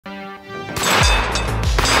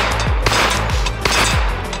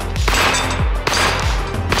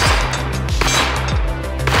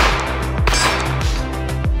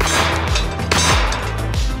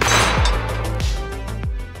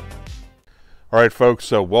All right, folks,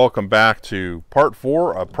 so welcome back to part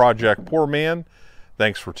 4 of Project Poor Man.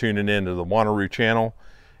 Thanks for tuning in to the Wanneroo channel.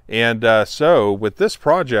 And so with this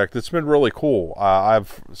project, it's been really cool.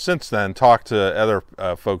 I've since then talked to other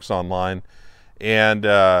folks online and,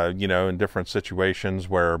 you know, in different situations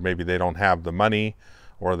where maybe they don't have the money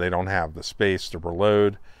or they don't have the space to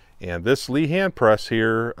reload. And this Lee hand press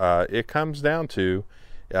here, it comes down to,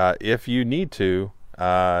 if you need to,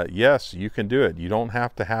 yes, you can do it. You don't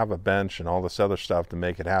have to have a bench and all this other stuff to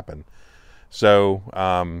make it happen. So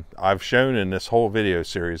I've shown in this whole video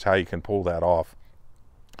series how you can pull that off.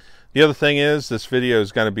 The other thing is, this video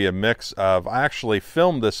is going to be a mix of, I actually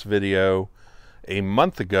filmed this video a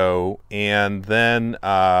month ago and then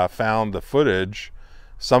found the footage.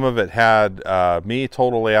 Some of it had me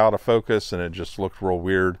totally out of focus and it just looked real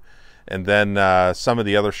weird. And then some of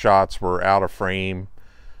the other shots were out of frame.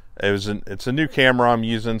 It's a new camera I'm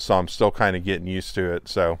using, so I'm still kind of getting used to it,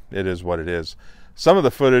 so it is what it is. Some of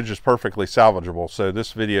the footage is perfectly salvageable, so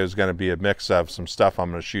this video is going to be a mix of some stuff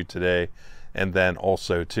I'm going to shoot today, and then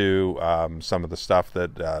also too some of the stuff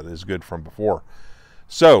that is good from before.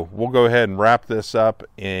 So we'll go ahead and wrap this up,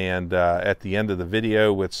 and at the end of the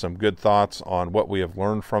video with some good thoughts on what we have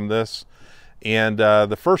learned from this. And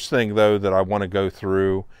the first thing though that I want to go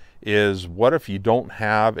through is, what if you don't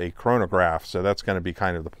have a chronograph? So that's going to be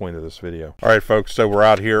kind of the point of this video. All right, folks, so we're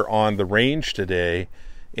out here on the range today,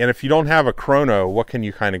 and if you don't have a chrono, what can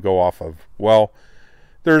you kind of go off of? Well,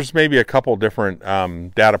 there's maybe a couple different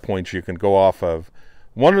data points you can go off of.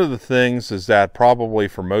 One of the things is that probably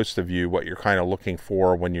for most of you, what you're kind of looking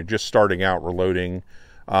for when you're just starting out reloading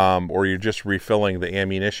or you're just refilling the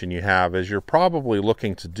ammunition you have, is you're probably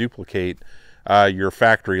looking to duplicate your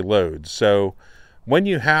factory loads. So when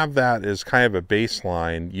you have that as kind of a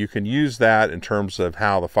baseline, you can use that in terms of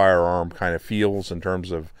how the firearm kind of feels in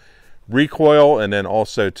terms of recoil, and then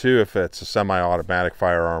also too, if it's a semi-automatic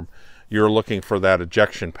firearm, you're looking for that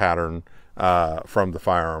ejection pattern from the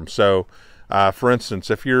firearm. So for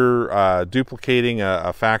instance, if you're duplicating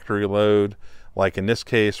a factory load, like in this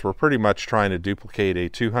case, we're pretty much trying to duplicate a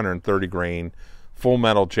 230 grain full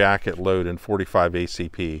metal jacket load in 45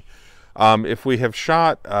 ACP. If we have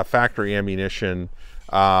shot factory ammunition,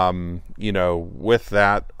 you know, with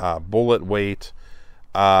that bullet weight,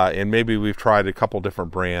 and maybe we've tried a couple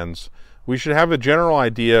different brands, we should have a general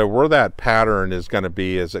idea where that pattern is going to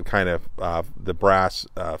be as it kind of the brass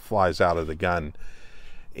flies out of the gun.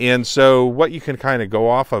 And so what you can kind of go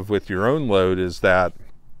off of with your own load is that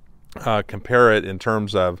compare it in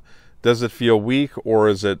terms of, does it feel weak or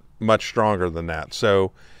is it much stronger than that?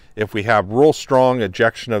 So if we have real strong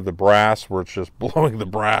ejection of the brass, where it's just blowing the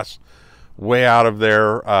brass way out of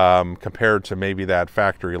there compared to maybe that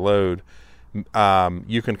factory load,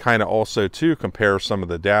 you can kind of also too compare some of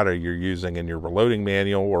the data you're using in your reloading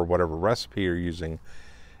manual or whatever recipe you're using.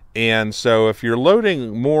 And so if you're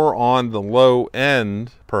loading more on the low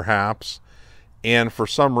end perhaps, and for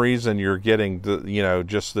some reason you're getting the, you know,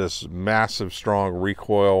 just this massive strong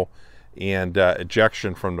recoil and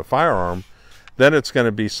ejection from the firearm, then it's going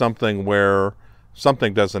to be something where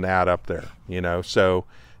something doesn't add up there, you know. So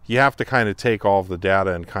you have to kind of take all of the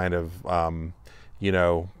data and kind of, you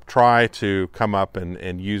know, try to come up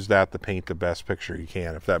and use that to paint the best picture you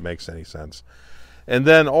can, if that makes any sense. And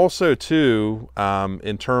then also too,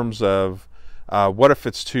 in terms of what if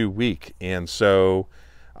it's too weak? And so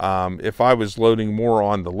if I was loading more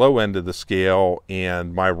on the low end of the scale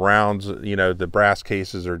and my rounds, you know, the brass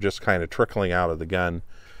cases are just kind of trickling out of the gun,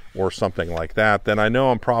 or something like that, then I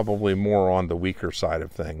know I'm probably more on the weaker side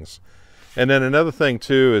of things. And then another thing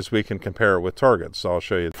too is we can compare it with targets. So I'll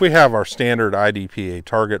show you. If we have our standard IDPA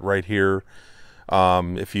target right here,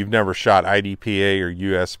 if you've never shot IDPA or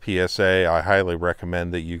USPSA, I highly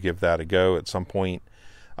recommend that you give that a go at some point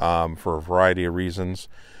for a variety of reasons.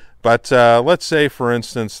 But let's say, for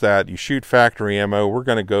instance, that you shoot factory ammo. We're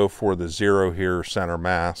going to go for the 0 here, center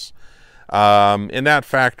mass. In that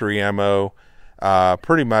factory ammo,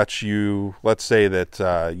 pretty much let's say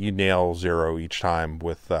that you nail 0 each time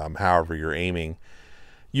with however you're aiming.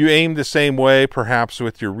 You aim the same way perhaps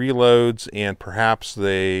with your reloads, and perhaps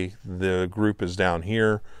the group is down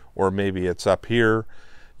here, or maybe it's up here.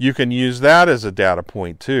 You can use that as a data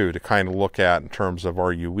point too, to kind of look at in terms of,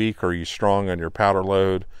 are you weak, are you strong on your powder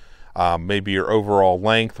load, maybe your overall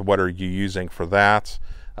length, what are you using for that.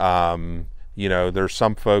 You know, there's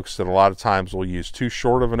some folks that a lot of times will use too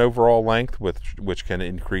short of an overall length, which can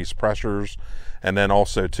increase pressures, and then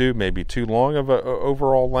also too maybe too long of an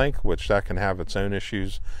overall length, which that can have its own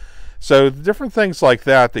issues. So different things like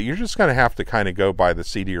that you're just going to have to kind of go by the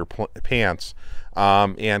seat of your pants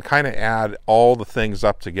and kind of add all the things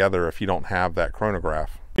up together if you don't have that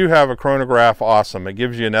chronograph. you have a chronograph, awesome. It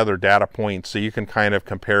gives you another data point, so you can kind of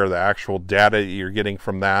compare the actual data that you're getting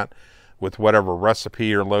from that with whatever recipe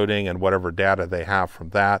you're loading and whatever data they have from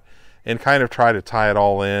that, and kind of try to tie it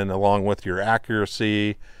all in along with your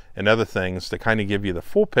accuracy and other things to kind of give you the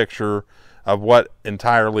full picture of what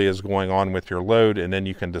entirely is going on with your load, and then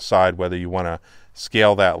you can decide whether you want to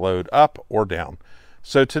scale that load up or down.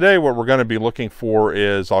 So today what we're going to be looking for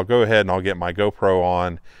is, I'll go ahead and I'll get my GoPro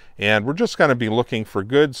on, and we're just going to be looking for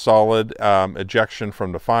good solid ejection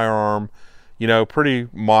from the firearm, you know, pretty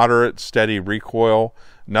moderate steady recoil,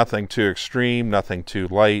 nothing too extreme, nothing too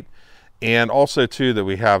light, and also too that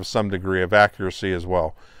we have some degree of accuracy as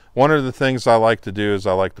well. One of the things I like to do is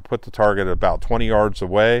I like to put the target about 20 yards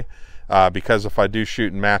away, because if I do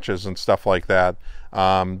shoot in matches and stuff like that,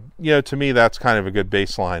 you know, to me that's kind of a good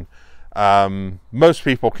baseline. Most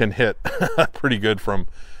people can hit pretty good from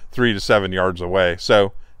 3 to 7 yards away,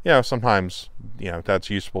 so you know, sometimes, you know, that's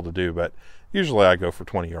useful to do, but usually I go for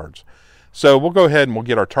 20 yards. So we'll go ahead and we'll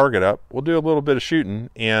get our target up, we'll do a little bit of shooting,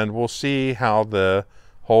 and we'll see how the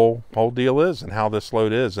whole deal is and how this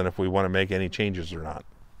load is, and if we want to make any changes or not.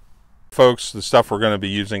 Folks, the stuff we're going to be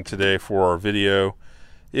using today for our video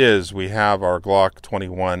is, we have our Glock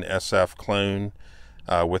 21 SF clone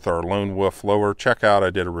with our Lone Wolf lower. Check out, I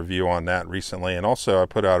did a review on that recently, and also I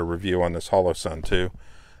put out a review on this Hollow Sun too.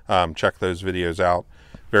 Check those videos out.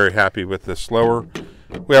 Very happy with this lower.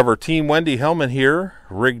 We have our Team Wendy helmet here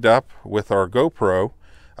rigged up with our GoPro.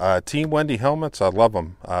 Team Wendy helmets, I love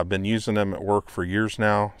them. I've been using them at work for years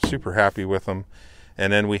now. Super happy with them.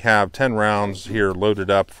 And then we have 10 rounds here loaded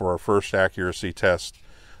up for our first accuracy test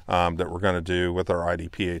that we're going to do with our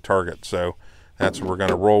IDPA target. So that's what we're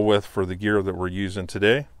going to roll with for the gear that we're using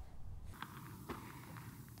today.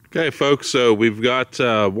 Okay, folks, so we've got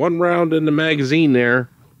 1 round in the magazine there.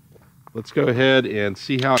 Let's go ahead and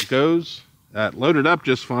see how it goes. That loaded up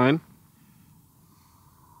just fine.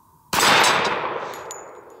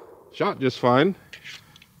 Shot just fine.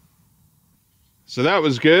 So that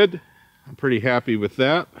was good. I'm pretty happy with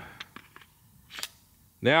that.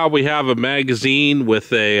 Now we have a magazine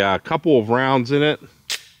with a couple of rounds in it.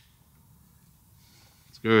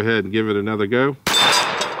 Let's go ahead and give it another go.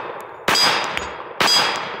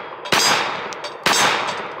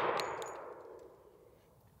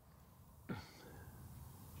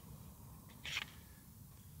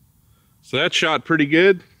 So that shot pretty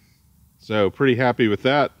good. So pretty happy with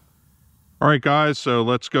that. All right, guys, so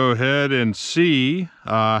let's go ahead and see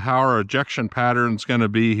how our ejection pattern is going to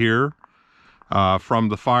be here from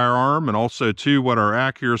the firearm, and also too what our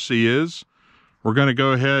accuracy is. We're going to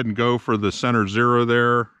go ahead and go for the center zero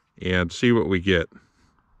there and see what we get.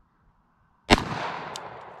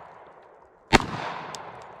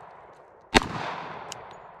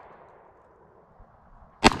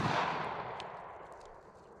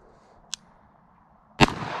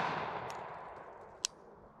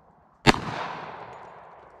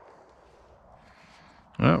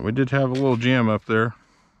 Well, we did have a little jam up there.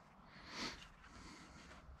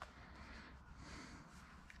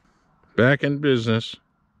 Back in business.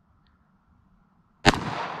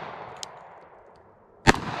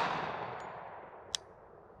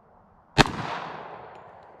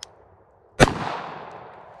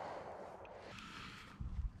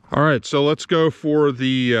 All right, so let's go for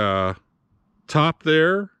the top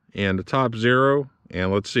there and the top zero,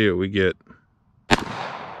 and let's see what we get.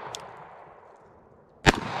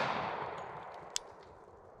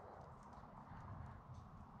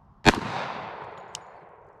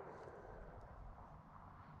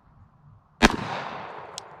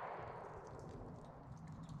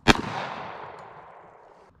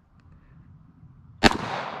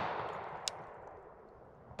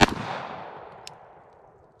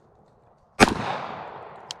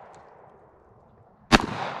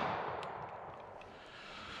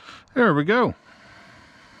 There we go.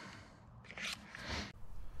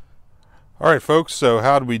 All right, folks, so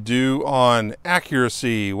how did we do on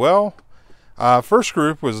accuracy? Well, first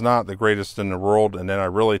group was not the greatest in the world, and then I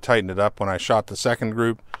really tightened it up when I shot the second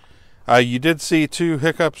group. You did see 2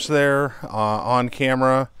 hiccups there on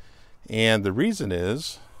camera, and the reason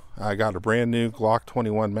is I got a brand new Glock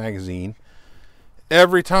 21 magazine.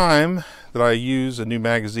 Every time that I use a new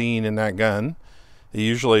magazine in that gun, it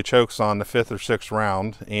usually chokes on the 5th or 6th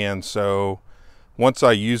round, and so once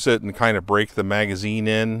I use it and kind of break the magazine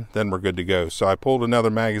in, then we're good to go. So I pulled another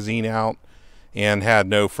magazine out and had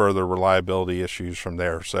no further reliability issues from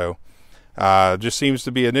there. So just seems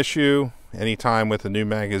to be an issue anytime with a new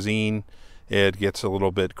magazine. It gets a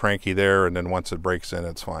little bit cranky there, and then once it breaks in,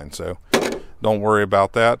 it's fine. So don't worry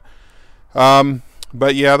about that.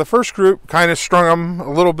 But yeah, the first group kind of strung them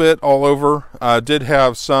a little bit all over. Did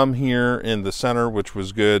have some here in the center, which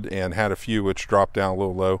was good, and had a few which dropped down a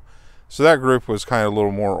little low. So that group was kind of a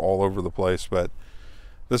little more all over the place. But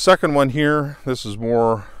the second one here, this is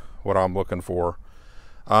more what I'm looking for.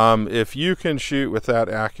 If you can shoot with that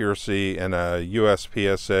accuracy in a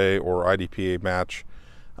USPSA or IDPA match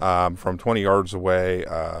from 20 yards away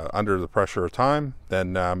under the pressure of time,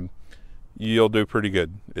 then you'll do pretty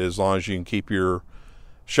good, as long as you can keep your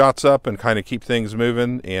shots up and kind of keep things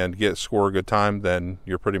moving and score a good time. Then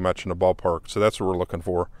you're pretty much in the ballpark. So that's what we're looking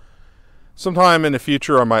for. Sometime in the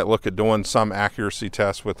future I might look at doing some accuracy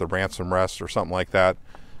tests with the ransom rest or something like that,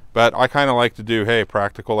 but I kind of like to do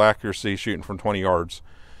practical accuracy, shooting from 20 yards.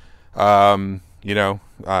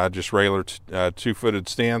 Just regular two-footed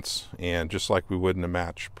stance, and just like we would in a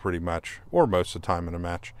match, pretty much, or most of the time in a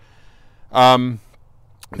match.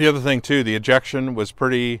 The other thing too, the ejection was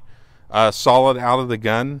pretty solid out of the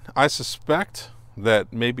gun. I suspect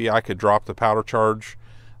that maybe I could drop the powder charge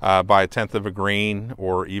by 1/10 of a grain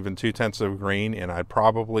or even 2/10 of a grain, and I'd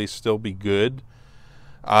probably still be good.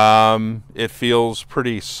 It feels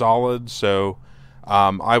pretty solid, so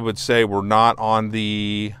I would say we're not on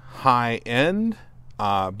the high end,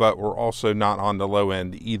 but we're also not on the low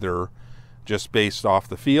end either, just based off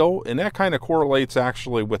the feel. And that kind of correlates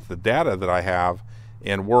actually with the data that I have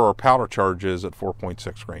and where our powder charge is at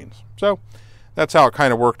 4.6 grains. So that's how it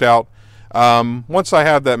kind of worked out. Once I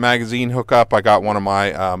had that magazine hook up, I got one of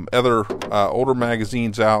my other older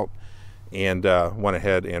magazines out and went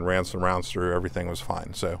ahead and ran some rounds through. Everything was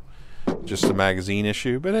fine. So just a magazine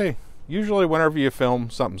issue, but hey, usually whenever you film,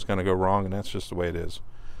 something's going to go wrong, and that's just the way it is.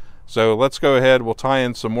 So let's go ahead, we'll tie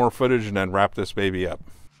in some more footage and then wrap this baby up.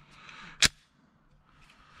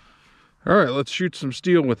 All right, let's shoot some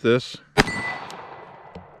steel with this.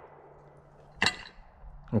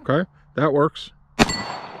 Okay, that works.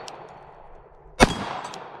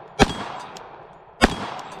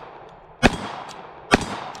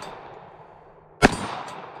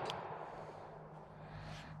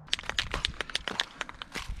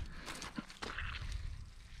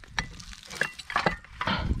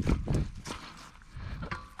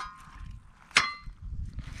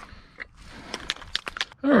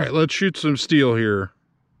 All right, let's shoot some steel here.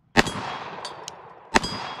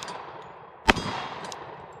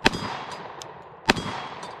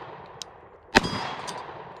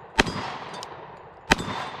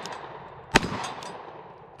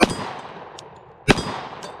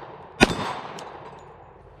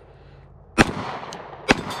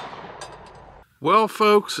 Well,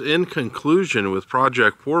 folks, in conclusion with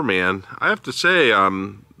Project Poor Man, I have to say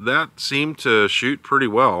that seemed to shoot pretty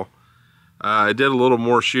well. I did a little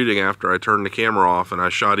more shooting after I turned the camera off, and I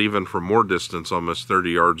shot even from more distance, almost 30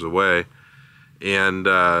 yards away, and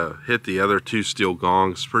hit the other two steel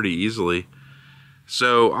gongs pretty easily.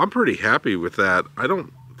 So I'm pretty happy with that. I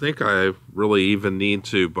don't think I really even need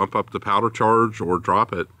to bump up the powder charge or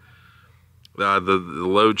drop it. The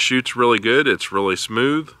load shoots really good. It's really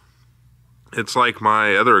smooth. It's like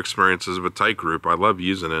my other experiences with tight group. I love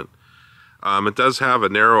using it. It does have a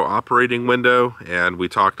narrow operating window, and we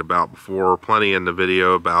talked about before plenty in the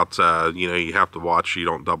video about, you have to watch you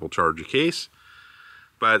don't double charge a case.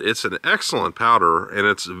 But it's an excellent powder, and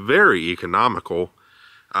it's very economical.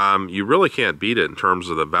 You really can't beat it in terms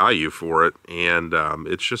of the value for it, and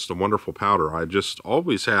it's just a wonderful powder. I just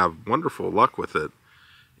always have wonderful luck with it,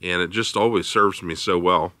 and it just always serves me so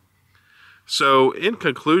well. So in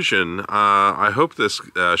conclusion, I hope this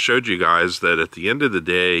showed you guys that at the end of the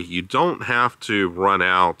day, you don't have to run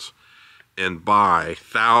out and buy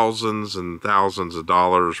thousands and thousands of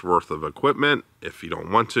dollars worth of equipment if you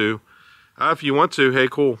don't want to. If you want to, hey,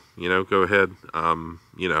 cool, go ahead.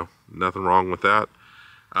 Nothing wrong with that.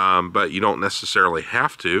 But you don't necessarily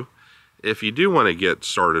have to. If you do want to get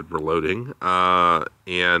started reloading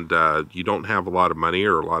and you don't have a lot of money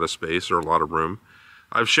or a lot of space or a lot of room,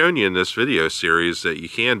 I've shown you in this video series that you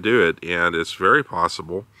can do it, and it's very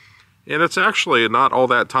possible. And it's actually not all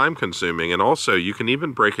that time consuming, and also you can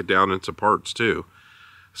even break it down into parts too.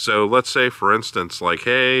 So let's say, for instance, like,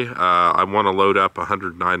 hey, I want to load up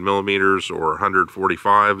 109 millimeters or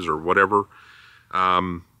 145s or whatever.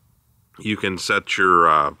 You can set your,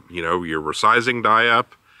 your resizing die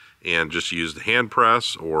up and just use the hand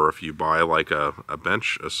press, or if you buy like a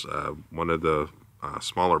bench, one of the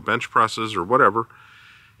smaller bench presses or whatever,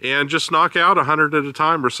 and just knock out 100 at a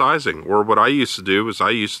time resizing. Or what I used to do is I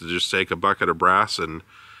used to just take a bucket of brass and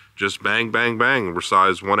just bang, bang, bang,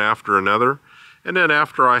 resize one after another. And then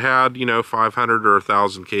after I had, 500 or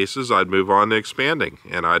 1,000 cases, I'd move on to expanding,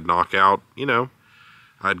 and I'd knock out,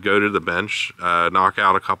 I'd go to the bench, knock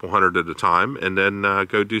out a couple hundred at a time, and then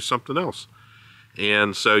go do something else.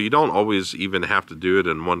 And so you don't always even have to do it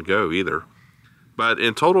in one go either. But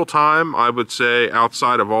in total time, I would say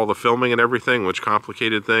outside of all the filming and everything, which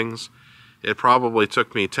complicated things, it probably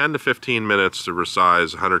took me 10 to 15 minutes to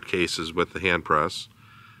resize 100 cases with the hand press.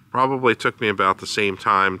 Probably took me about the same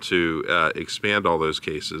time to expand all those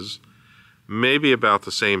cases. Maybe about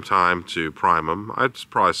the same time to prime them. I'd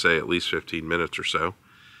probably say at least 15 minutes or so.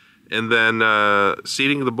 And then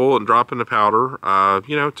seating the bullet and dropping the powder,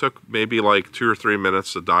 took maybe like 2 or 3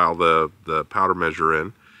 minutes to dial the powder measure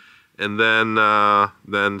in. And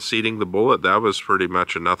then seating the bullet, that was pretty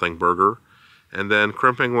much a nothing burger. And then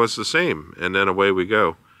crimping was the same, and then away we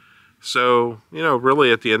go. So,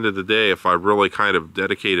 really at the end of the day, if I really kind of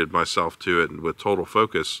dedicated myself to it and with total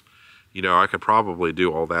focus, I could probably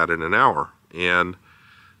do all that in an hour. And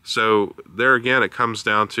so there again, it comes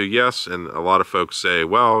down to, yes, and a lot of folks say,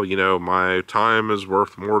 well, my time is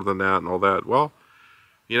worth more than that and all that. Well,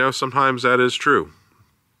 sometimes that is true.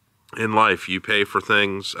 In life, you pay for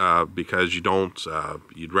things because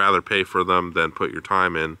you'd rather pay for them than put your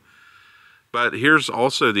time in. But here's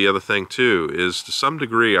also the other thing too, is to some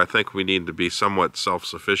degree, I think we need to be somewhat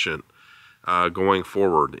self-sufficient going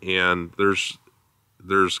forward. And there's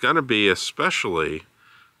going to be, especially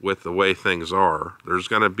with the way things are, there's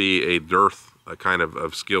going to be a dearth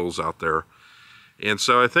of skills out there. And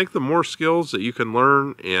so I think the more skills that you can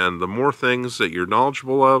learn and the more things that you're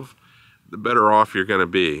knowledgeable of, the better off you're going to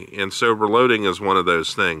be. And so reloading is one of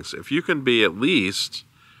those things. If you can be at least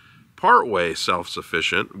partway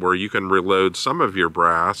self-sufficient, where you can reload some of your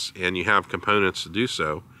brass and you have components to do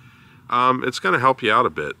so, it's going to help you out a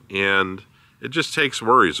bit, and it just takes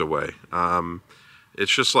worries away.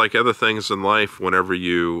 It's just like other things in life. Whenever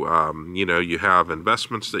you you have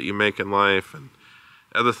investments that you make in life and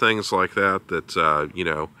other things like that,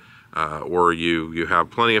 or you have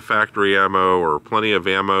plenty of factory ammo or plenty of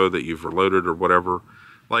ammo that you've reloaded or whatever.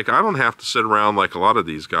 Like, I don't have to sit around like a lot of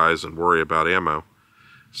these guys and worry about ammo.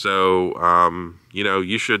 So,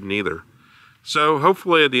 you shouldn't either. So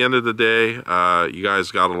hopefully at the end of the day, you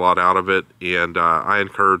guys got a lot out of it, and I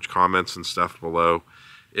encourage comments and stuff below.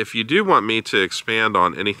 If you do want me to expand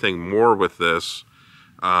on anything more with this,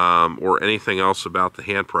 or anything else about the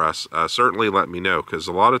hand press, certainly let me know, because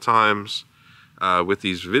a lot of times with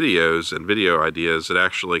these videos and video ideas, it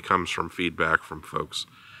actually comes from feedback from folks.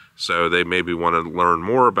 So they maybe want to learn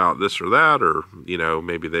more about this or that, or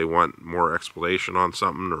maybe they want more explanation on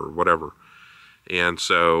something or whatever. And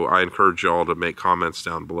so I encourage you all to make comments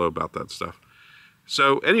down below about that stuff.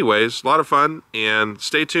 So anyways, a lot of fun, and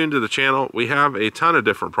stay tuned to the channel. We have a ton of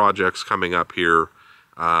different projects coming up here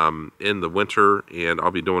in the winter, and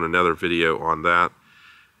I'll be doing another video on that.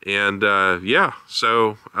 And yeah,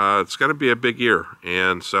 so it's going to be a big year,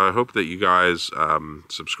 and so I hope that you guys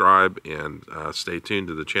subscribe and stay tuned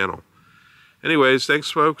to the channel. Anyways, thanks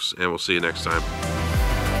folks, and we'll see you next time.